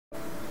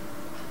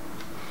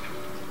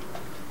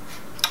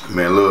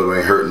Man, love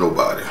ain't hurt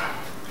nobody.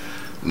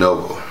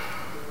 Never.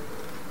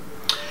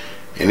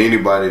 And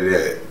anybody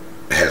that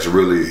has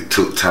really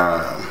took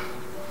time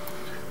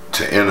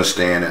to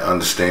understand and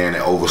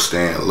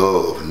overstand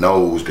love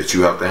knows that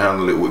you have to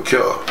handle it with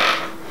care.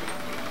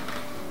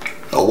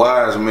 A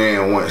wise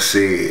man once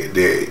said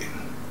that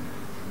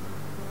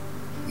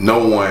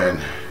no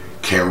one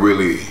can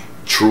really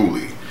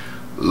truly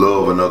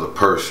love another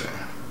person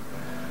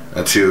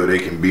until they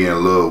can be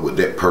in love with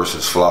that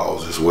person's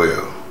flaws as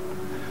well.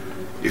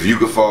 If you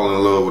can fall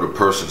in love with a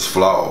person's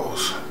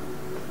flaws,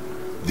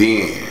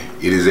 then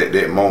it is at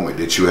that moment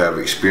that you have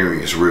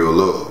experienced real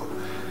love.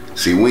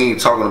 See, we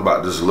ain't talking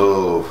about this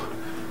love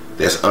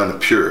that's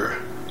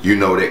unpure. You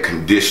know, that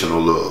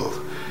conditional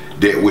love,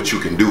 that what you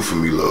can do for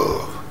me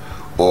love,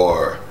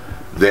 or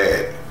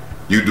that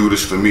you do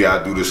this for me,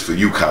 I do this for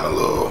you kind of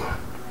love.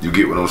 You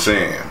get what I'm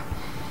saying?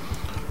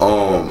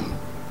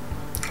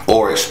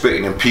 Or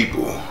expecting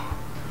people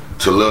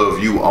to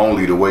love you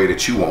only the way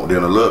that you want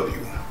them to love you.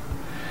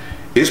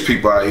 It's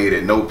people out here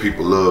that know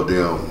people love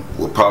them,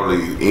 will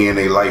probably end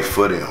their life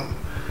for them,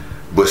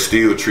 but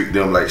still treat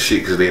them like shit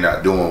because they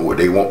not doing what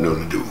they want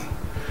them to do.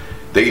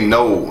 They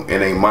know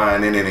in their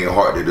mind and in their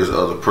heart that this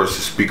other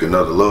person speak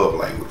another love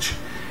language.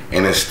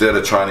 And instead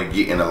of trying to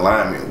get in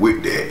alignment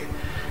with that,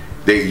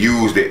 they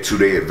use that to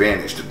their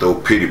advantage, to throw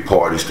pity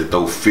parties, to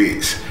throw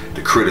fits,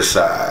 to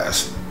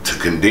criticize, to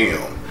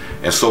condemn,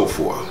 and so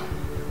forth.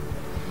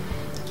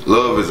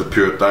 Love is a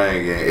pure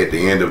thing, and at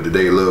the end of the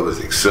day, love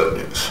is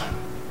acceptance.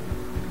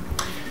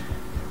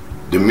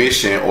 The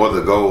mission or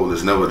the goal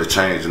is never to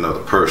change another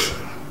person,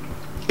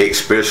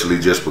 especially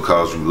just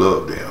because you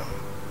love them.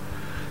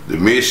 The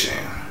mission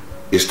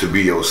is to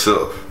be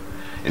yourself.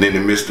 And in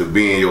the midst of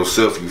being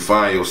yourself, you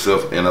find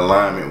yourself in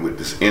alignment with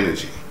this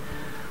energy.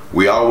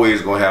 We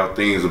always gonna have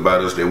things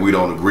about us that we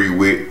don't agree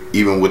with,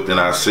 even within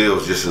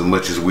ourselves, just as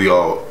much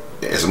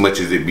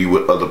as it be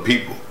with other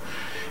people.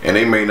 And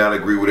they may not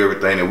agree with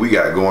everything that we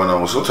got going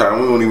on. Sometimes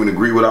we don't even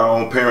agree with our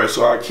own parents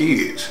or our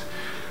kids.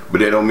 But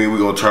that don't mean we're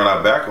gonna turn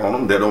our back on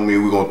them. That don't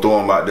mean we're gonna throw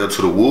them out there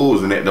to the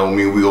wolves, and that don't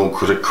mean we're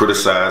gonna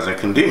criticize and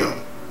condemn.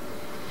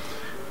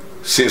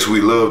 Since we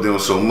love them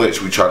so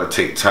much, we try to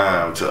take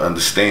time to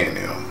understand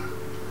them.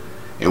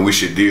 And we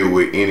should deal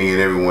with any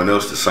and everyone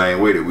else the same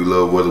way that we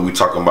love, whether we're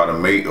talking about a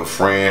mate, a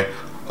friend,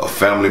 a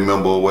family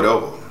member, or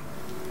whatever.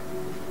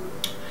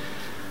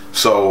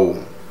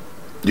 So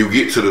you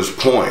get to this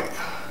point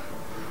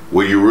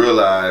where you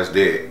realize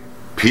that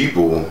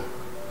people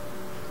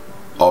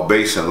are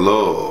basing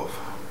love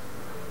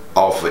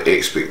off of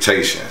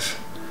expectations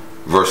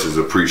versus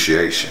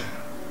appreciation.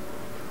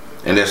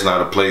 And that's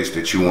not a place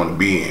that you want to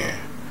be in.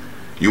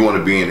 You want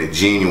to be in a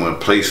genuine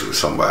place with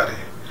somebody.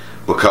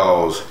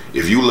 Because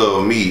if you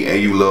love me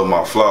and you love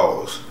my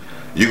flaws,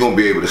 you're going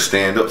to be able to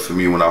stand up for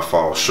me when I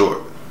fall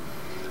short.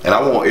 And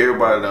I want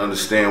everybody to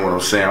understand what I'm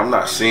saying. I'm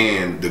not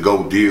saying to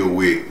go deal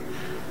with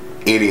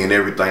any and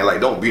everything. Like,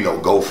 don't be no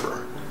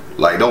gopher.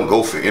 Like, don't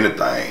go for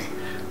anything.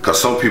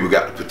 Because some people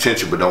got the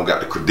potential but don't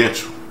got the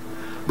credential.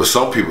 But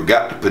some people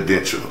got the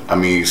potential. I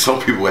mean,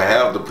 some people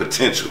have the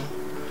potential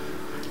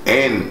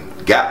and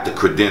got the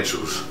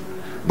credentials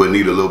but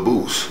need a little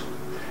boost.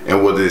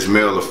 And whether it's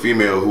male or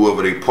female,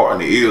 whoever their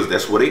partner is,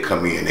 that's where they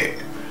come in at.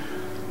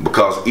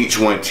 Because each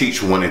one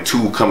teach one, and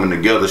two coming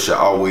together should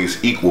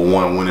always equal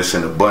one when it's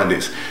in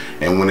abundance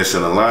and when it's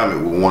in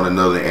alignment with one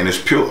another and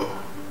it's pure.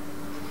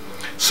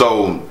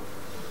 So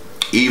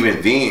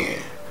even then,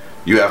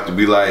 you have to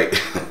be like,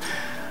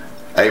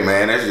 hey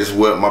man, that's just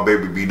what my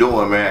baby be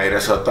doing, man. Hey,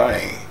 that's her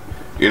thing.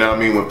 You know what I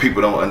mean? When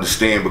people don't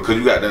understand, because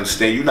you got to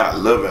understand, you're not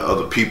loving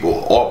other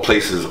people or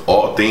places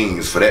or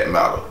things for that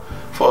matter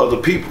for other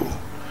people.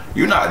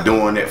 You're not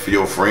doing that for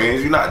your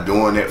friends. You're not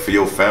doing that for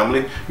your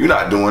family. You're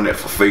not doing that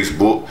for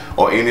Facebook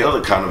or any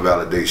other kind of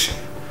validation.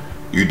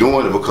 You're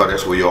doing it because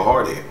that's where your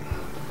heart is.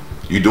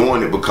 You're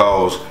doing it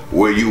because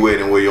where you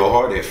at and where your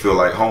heart at feel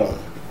like home.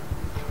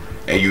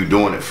 And you're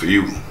doing it for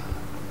you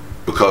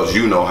because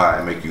you know how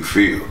it make you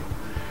feel.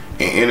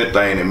 And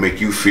anything that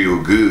make you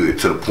feel good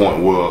to the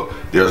point where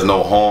there's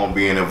no harm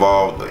being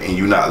involved and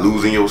you're not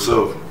losing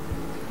yourself,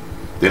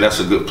 then that's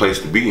a good place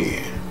to be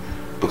in.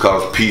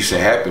 Because peace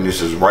and happiness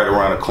is right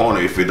around the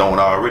corner if it don't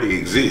already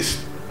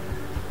exist.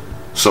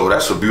 So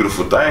that's a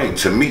beautiful thing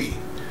to me.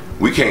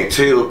 We can't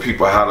tell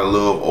people how to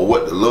love or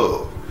what to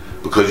love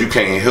because you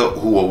can't help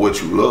who or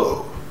what you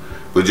love.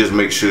 But just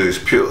make sure it's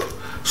pure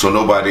so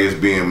nobody is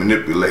being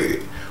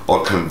manipulated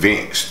or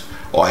convinced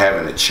or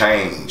having to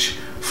change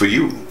for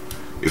you.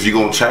 If you're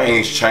going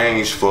to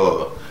change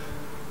for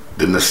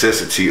the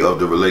necessity of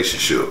the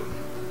relationship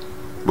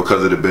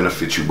because it'll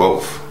benefit you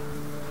both.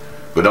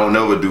 But don't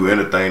never do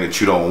anything that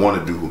you don't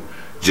want to do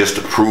just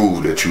to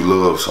prove that you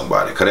love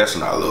somebody, because that's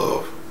not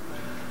love.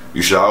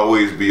 You should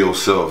always be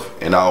yourself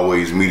and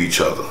always meet each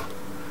other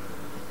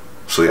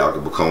so y'all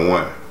can become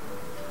one.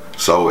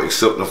 So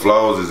accepting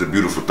flaws is a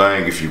beautiful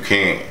thing if you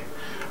can.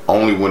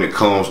 Only when it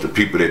comes to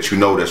people that you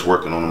know that's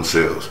working on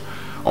themselves.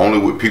 Only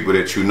with people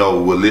that you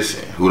know will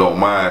listen, who don't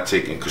mind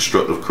taking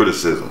constructive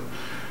criticism.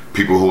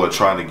 People who are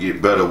trying to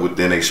get better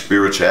within their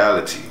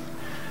spirituality.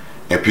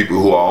 and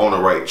people who are on the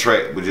right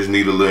track but just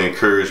need a little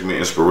encouragement,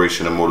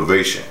 inspiration, and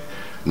motivation.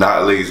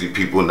 Not lazy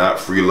people, not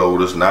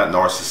freeloaders, not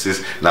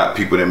narcissists, not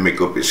people that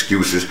make up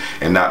excuses,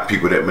 and not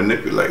people that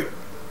manipulate.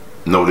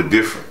 Know the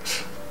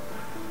difference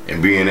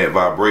and be in that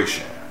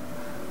vibration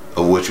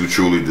of what you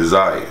truly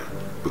desire,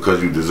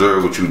 because you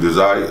deserve what you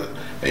desire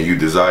and you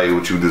desire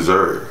what you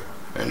deserve,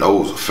 and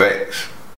those are facts.